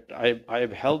there, but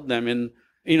I've helped them in,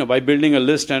 by building a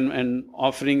list and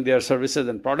offering their services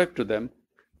and product to them.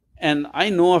 And I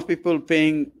know of people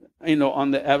paying, on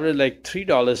the average, like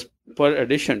 $3 per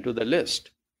addition to the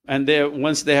list. And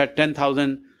once they had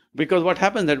 10,000, because what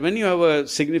happens that when you have a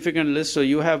significant list, so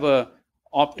you have a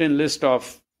opt-in list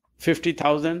of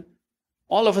 50,000,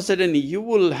 all of a sudden you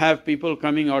will have people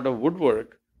coming out of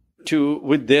woodwork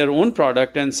with their own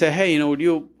product and say, hey, would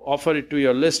you offer it to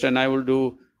your list, and I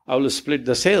will split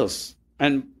the sales.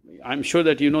 And I'm sure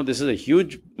that this is a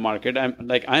huge market.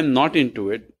 I'm not into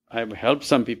it. I've helped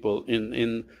some people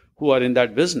who are in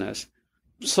that business.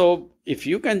 So if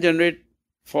you can generate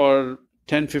for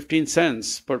 10, 15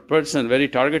 cents per person, very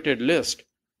targeted list,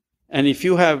 and if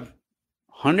you have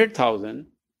 100,000,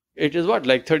 it is what,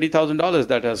 like $30,000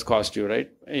 that has cost you, right?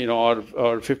 Or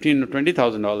 $15,000 or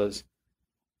 $20,000.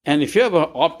 And if you have an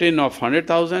opt-in of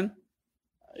 100,000,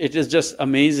 it is just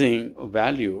amazing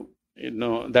value,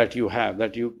 that you have,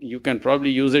 that you can probably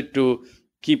use it to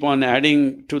keep on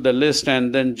adding to the list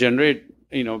and then generate,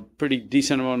 pretty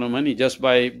decent amount of money just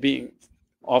by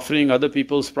offering other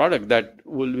people's product that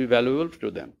will be valuable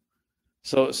to them.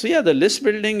 So yeah, the list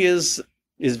building is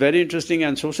very interesting,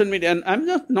 and social media. And I'm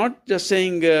not just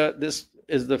saying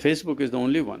Facebook is the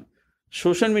only one.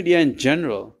 Social media in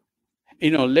general,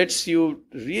 lets you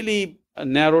really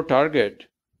narrow target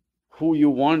who you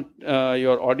want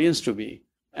your audience to be.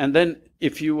 And then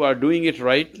if you are doing it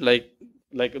right, like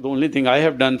the only thing I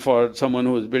have done for someone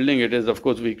who is building it is, of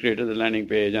course, we created the landing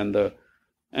page and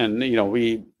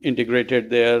we integrated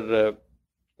the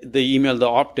email, the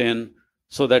opt-in,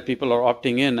 so that people are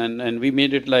opting in, and we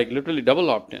made it like literally double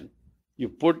opt-in. You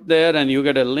put there and you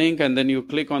get a link, and then you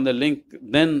click on the link,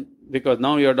 then because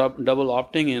now you're double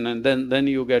opting in, and then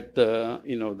you get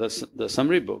the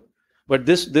summary book. But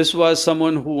this was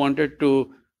someone who wanted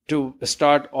to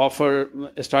start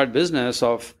business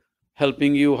of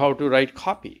helping you how to write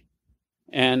copy,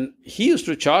 and he used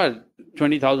to charge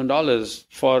 $20,000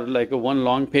 for like a one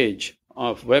long page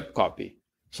of web copy.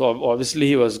 So obviously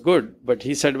he was good, but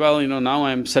he said, well, now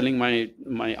I'm selling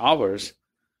my hours.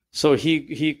 So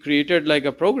he created like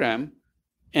a program,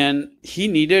 and he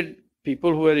needed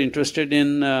people who were interested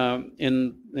in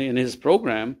his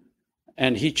program,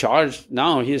 and he is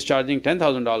charging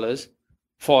 $10,000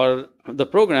 for the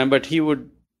program, but he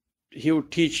would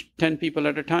teach 10 people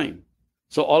at a time.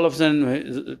 So all of a sudden,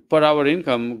 his per hour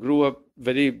income grew up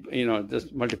very,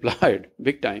 just multiplied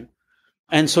big time.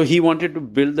 And so he wanted to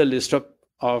build the list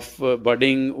of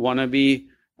budding wannabe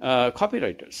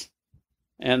copywriters.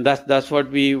 And that's what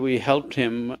we helped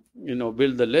him,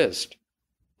 build the list.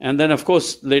 And then, of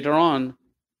course, later on,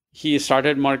 he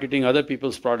started marketing other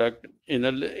people's product.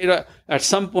 At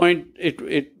some point,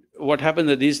 what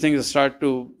happens is these things start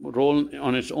to roll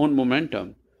on its own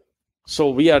momentum. So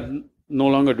we are no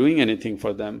longer doing anything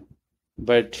for them.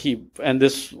 But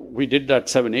we did that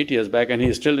 7-8 years back, and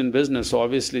he's still in business. So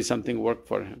obviously something worked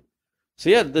for him. So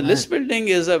yeah, the list building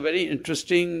is a very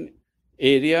interesting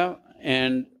area.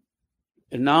 And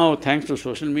now, thanks to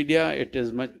social media, it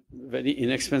is very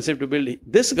inexpensive to build.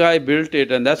 This guy built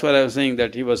it, and that's what I was saying,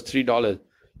 that he was $3.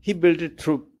 He built it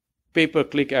through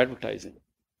pay-per-click advertising.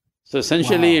 So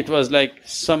essentially, It was like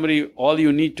summary. All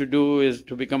you need to do is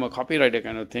to become a copywriter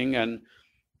kind of thing. And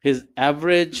his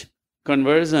average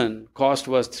conversion cost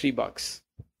was $3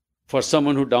 for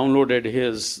someone who downloaded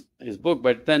his book.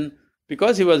 But then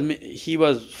because he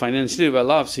was financially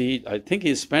well off, so I think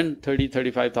he spent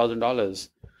 $35,000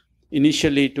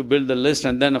 initially to build the list,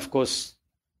 and then of course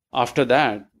after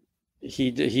that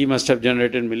he must have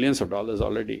generated millions of dollars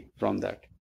already from that.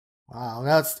 Wow,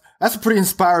 that's a pretty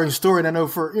inspiring story. And I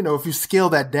know if you scale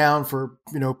that down for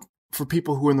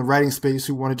people who are in the writing space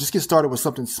who want to just get started with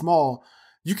something small,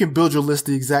 you can build your list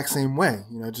the exact same way.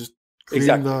 Just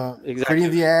creating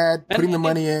creating the ad, putting the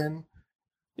money in.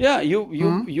 Yeah,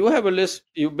 you have a list.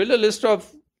 You build a list of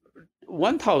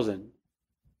 1,000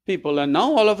 people, and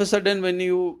now all of a sudden, when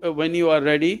you are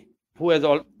ready,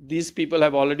 these people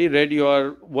have already read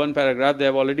your one paragraph. They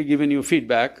have already given you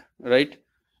feedback, right?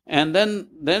 And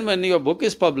then when your book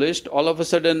is published, all of a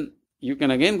sudden you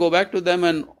can again go back to them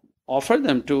and offer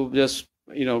them to just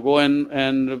go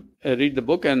and read the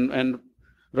book and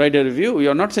write a review.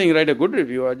 You're not saying write a good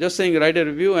review. You're just saying write a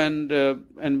review, and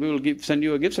we will send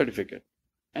you a gift certificate,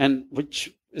 and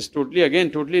which is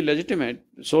totally legitimate.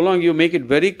 So long you make it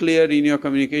very clear in your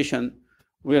communication,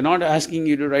 we are not asking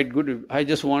you to write good. I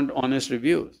just want honest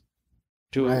reviews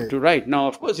to write. Now,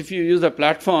 of course, if you use a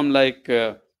platform like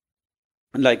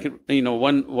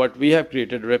what we have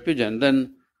created, RepuGen,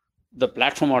 then the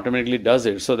platform automatically does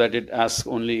it so that it asks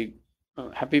only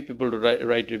happy people to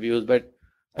write reviews. But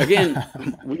again,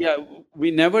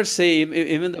 we never say,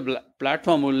 even the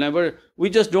platform will never, we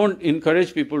just don't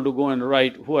encourage people to go and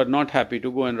write, who are not happy, to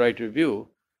go and write review,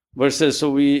 versus, so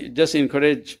we just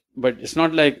encourage. But it's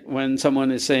not like when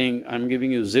someone is saying, I'm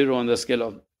giving you 0 on the scale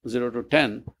of 0 to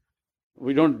 10,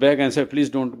 we don't beg and say, please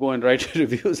don't go and write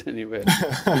reviews anywhere,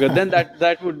 because then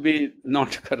that would be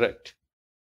not correct.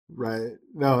 Right.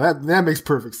 No, that makes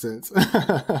perfect sense.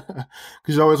 Because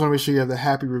you always want to make sure you have the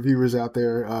happy reviewers out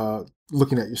there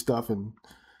looking at your stuff and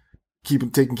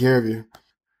taking care of you.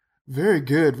 Very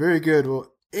good. Very good.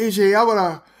 Well, Ajay, I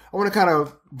want to kind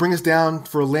of bring us down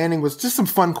for a landing with just some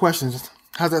fun questions.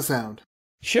 How's that sound?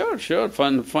 Sure.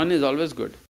 Fun is always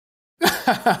good.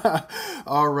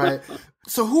 All right.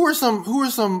 So who are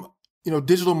some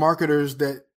digital marketers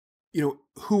that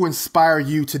who inspire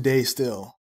you today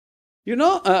still?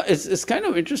 It's kind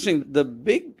of interesting. The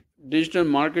big digital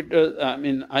marketers. I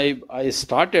mean, I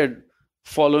started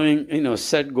following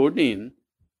Seth Godin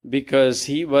because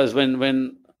he was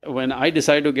when I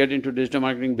decided to get into digital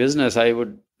marketing business, I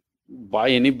would buy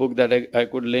any book that I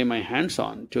could lay my hands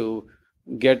on to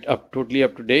get totally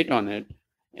up to date on it.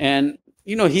 And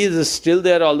he is still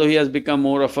there, although he has become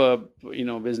more of a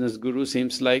business guru,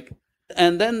 seems like.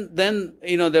 And then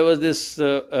there was this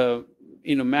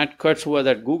Matt Cutts, who was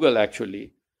at Google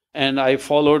actually, and I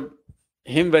followed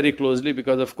him very closely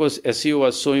because, of course, SEO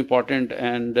was so important,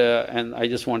 and I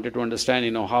just wanted to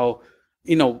understand how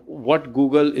what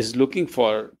Google is looking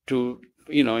for to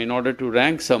in order to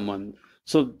rank someone.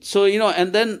 So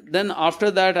and then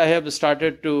after that I have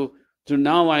started to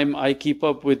now I keep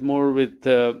up with more with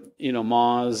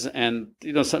Moz, and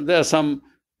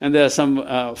there are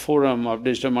some forum of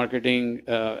digital marketing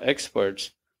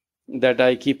experts that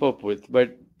I keep up with.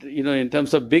 But in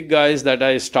terms of big guys that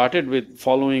I started with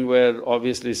following were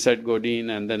obviously Seth Godin,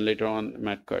 and then later on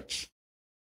Matt Cutts.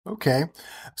 Okay,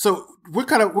 so what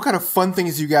kind of fun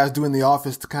things do you guys do in the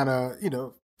office to kind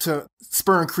of to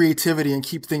spur creativity and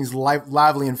keep things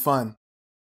lively and fun?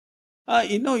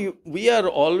 We are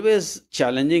always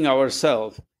challenging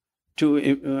ourselves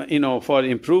to for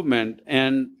improvement,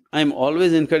 and I'm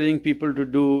always encouraging people to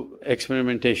do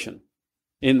experimentation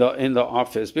in the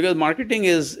office, because marketing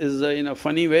is in a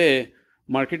funny way,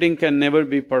 marketing can never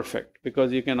be perfect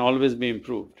because you can always be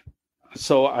improved.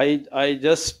 So I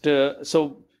just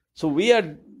so we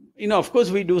are of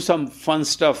course we do some fun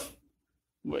stuff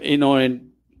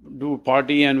and do a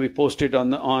party and we post it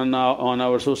on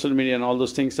our social media and all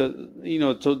those things. So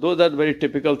those are very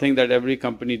typical thing that every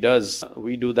company does.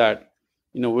 We do that.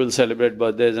 We'll celebrate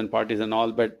birthdays and parties and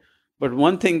all. But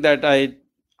one thing that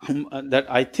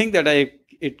I think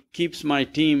it keeps my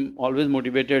team always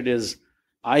motivated is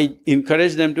I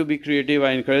encourage them to be creative.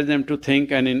 I encourage them to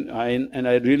think, and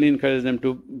I really encourage them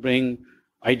to bring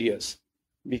ideas,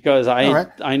 because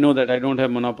I know that I don't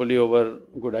have monopoly over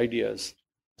good ideas.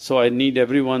 So I need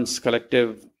everyone's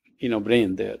collective,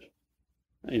 brain there,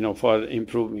 for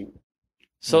improving.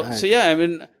 So yeah, I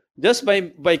mean, just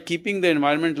by keeping the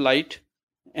environment light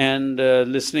and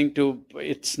listening to,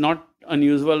 it's not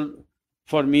unusual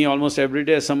for me. Almost every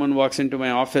day, someone walks into my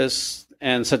office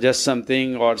and suggests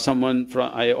something, or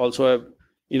I also have,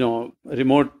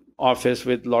 remote office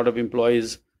with a lot of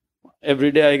employees.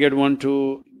 Every day I get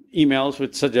 1-2 emails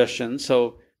with suggestions.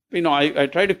 So I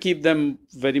try to keep them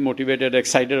very motivated,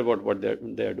 excited about what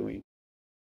they're doing.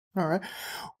 All right.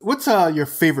 What's your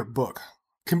favorite book?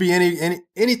 Can be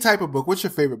any type of book. What's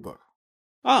your favorite book?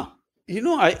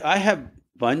 I have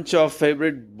bunch of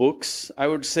favorite books, I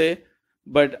would say,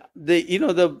 but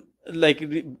I'm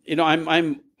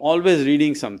always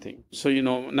reading something. So,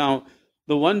 now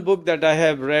the one book that I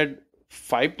have read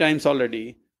 5 times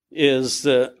already is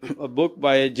a book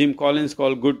by Jim Collins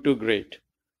called Good to Great.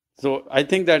 So I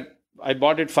think that I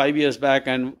bought it 5 years back,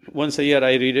 and once a year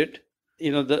I read it.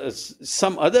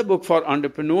 Some other book for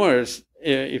entrepreneurs,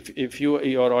 if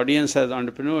your audience has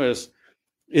entrepreneurs,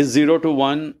 is 0 to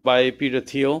 1 by Peter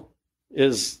Thiel,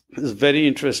 is very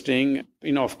interesting.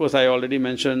 Of course, I already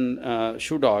mentioned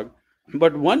Shoe Dog,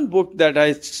 but one book that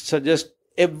I suggest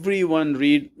everyone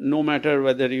read, no matter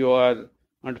whether you are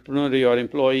entrepreneur, your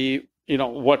employee,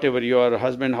 whatever, your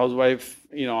husband, housewife,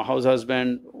 house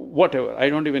husband, whatever,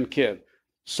 I don't even care.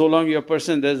 So long you're a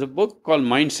person, there's a book called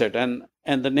Mindset,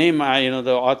 and the name,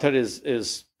 the author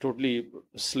is totally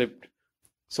slipped.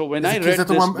 So when I read this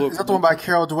book, is that the one by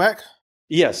Carol Dweck?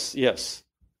 Yes.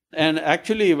 And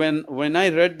actually, when I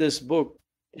read this book,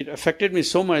 it affected me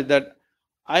so much that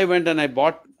I went and I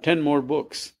bought 10 more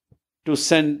books to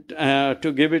send,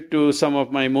 to give it to some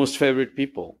of my most favorite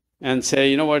people and say,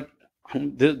 you know what,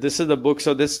 this is the book.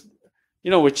 So this,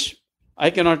 which I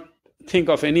cannot think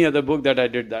of any other book that I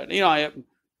did that.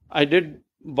 I did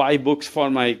buy books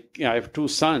for I have 2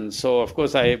 sons. So of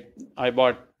course I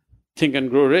bought Think and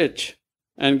Grow Rich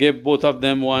and gave both of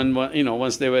them one,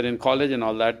 once they were in college and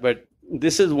all that. But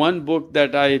this is one book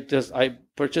that I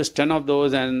purchased 10 of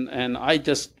those, and I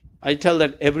tell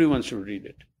that everyone should read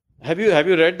it. Have you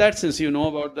read that, since you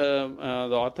know about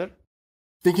the author?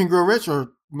 Think and Grow Rich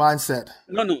or Mindset?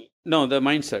 No, the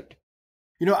Mindset.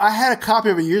 I had a copy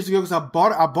of it years ago because I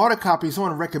bought a copy.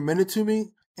 Someone recommended it to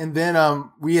me. And then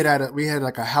we had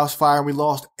like a house fire and we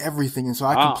lost everything, and so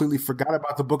I completely forgot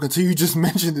about the book until you just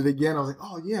mentioned it again. I was like,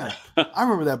 oh yeah, I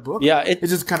remember that book. Yeah, it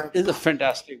just kind of is a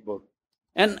fantastic book,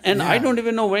 and yeah. I don't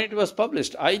even know when it was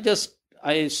published. I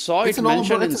saw it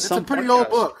mentioned in some. It's a pretty old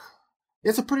book.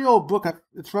 It's a pretty old book.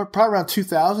 It's probably around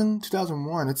 2000,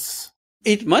 2001.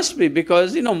 It must be,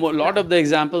 because a lot of the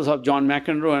examples of John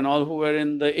McEnroe and all who were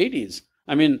in the 80s.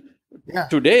 I mean. Yeah.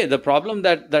 Today, the problem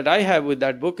that I have with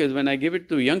that book is when I give it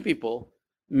to young people,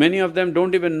 many of them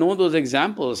don't even know those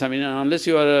examples. I mean, unless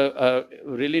you are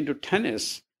really into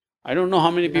tennis, I don't know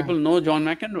how many people know John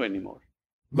McEnroe anymore.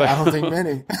 But I don't think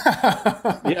many.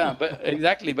 Yeah, but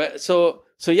exactly. But so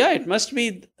yeah, it must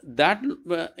be that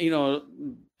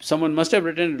someone must have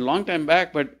written it a long time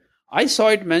back. But I saw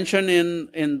it mentioned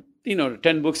in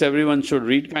 10 books everyone should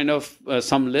read kind of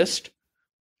some list.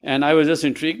 And I was just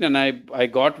intrigued, and I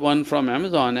got one from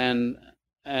Amazon, and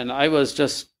I was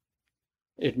just,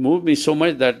 it moved me so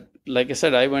much that, like I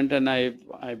said, I went and I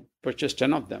purchased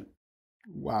 10 of them.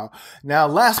 Wow. Now,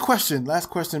 last question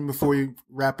before you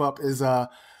wrap up is,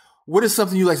 what is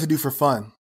something you like to do for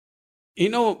fun?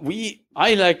 I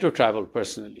like to travel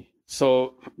personally.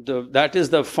 So that is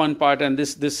the fun part. And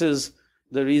this is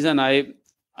the reason I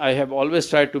have always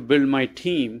tried to build my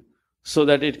team so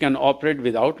that it can operate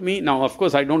without me. Now, of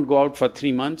course, I don't go out for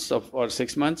 3 months or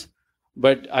 6 months,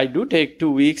 but I do take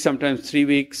 2 weeks, sometimes 3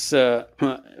 weeks, 2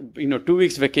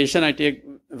 weeks vacation I take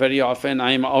very often.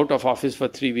 I am out of office for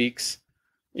 3 weeks,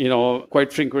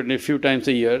 quite frequently, a few times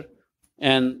a year.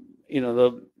 And,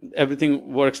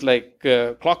 everything works like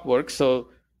clockwork. So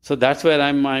that's where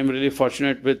I'm really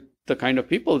fortunate with the kind of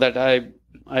people that I've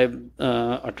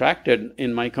attracted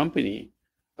in my company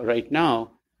right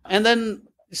now. And then,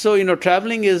 so,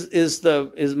 traveling is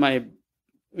my,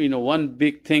 one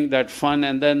big thing, that fun.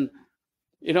 And then,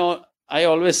 I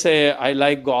always say I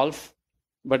like golf,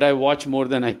 but I watch more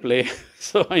than I play.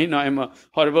 So, I'm a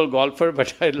horrible golfer,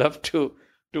 but I love to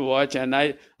watch. And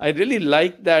I really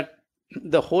like that,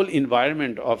 the whole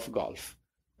environment of golf.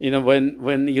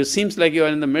 When you seems like you're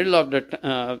in the middle of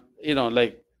the,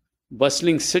 like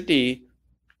bustling city,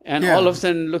 and all of a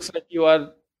sudden it looks like you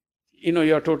are,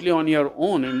 you're totally on your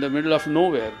own in the middle of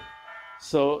nowhere.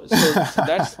 So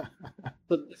that's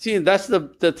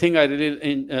the thing I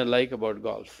really like about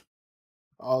golf.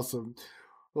 Awesome.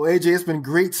 Well, AJ, it's been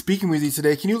great speaking with you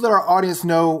today. Can you let our audience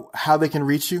know how they can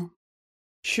reach you?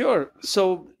 Sure.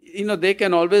 So, they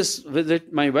can always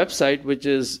visit my website, which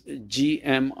is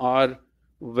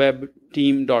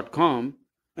gmrwebteam.com.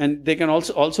 And they can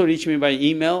also reach me by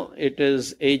email. It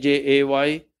is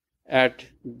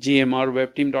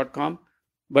ajay@gmrwebteam.com.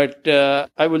 But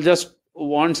I will just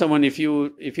warn someone, if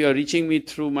you are reaching me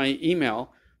through my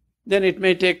email, then it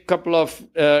may take a couple of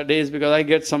days, because I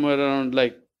get somewhere around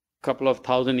like a couple of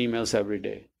thousand emails every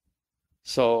day.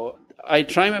 So I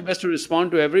try my best to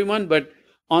respond to everyone, but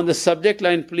on the subject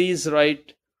line, please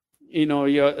write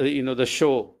the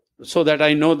show, so that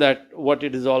I know that what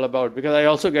it is all about. Because I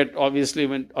also get, obviously,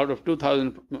 when out of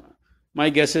 2,000, my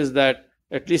guess is that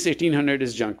at least 1,800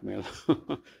 is junk mail.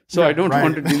 So I don't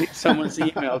want to delete someone's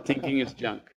email thinking it's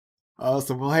junk.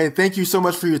 Awesome. Well, hey, thank you so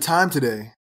much for your time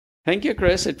today. Thank you,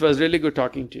 Chris. It was really good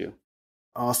talking to you.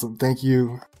 Awesome. Thank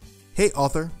you. Hey,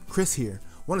 author. Chris here.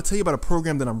 I want to tell you about a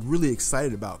program that I'm really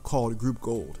excited about called Group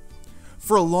Gold.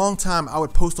 For a long time, I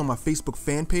would post on my Facebook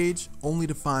fan page only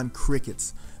to find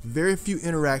crickets. Very few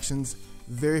interactions,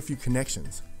 very few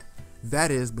connections.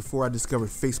 That is before I discovered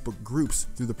Facebook groups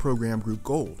through the program Group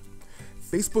Gold.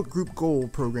 Facebook Group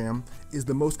Gold program is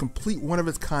the most complete one of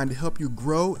its kind to help you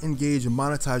grow, engage, and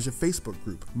monetize your Facebook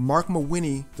group. Mark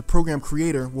Mawhinney, the program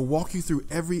creator, will walk you through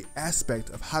every aspect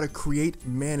of how to create,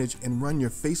 manage, and run your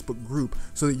Facebook group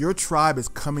so that your tribe is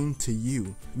coming to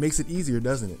you. It makes it easier,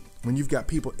 doesn't it? When you've got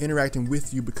people interacting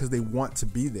with you because they want to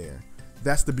be there.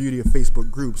 That's the beauty of Facebook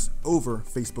groups over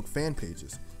Facebook fan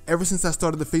pages. Ever since I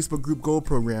started the Facebook Group Gold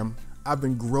program, I've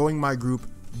been growing my group,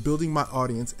 building my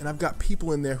audience, and I've got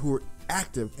people in there who are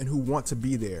active and who want to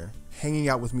be there, hanging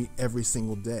out with me every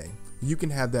single day. You can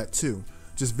have that too.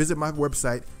 Just visit my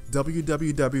website,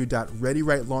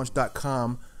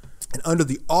 www.readyrightlaunch.com, and under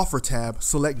the offer tab,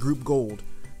 select Group Gold.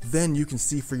 Then you can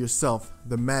see for yourself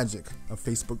the magic of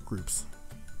Facebook groups.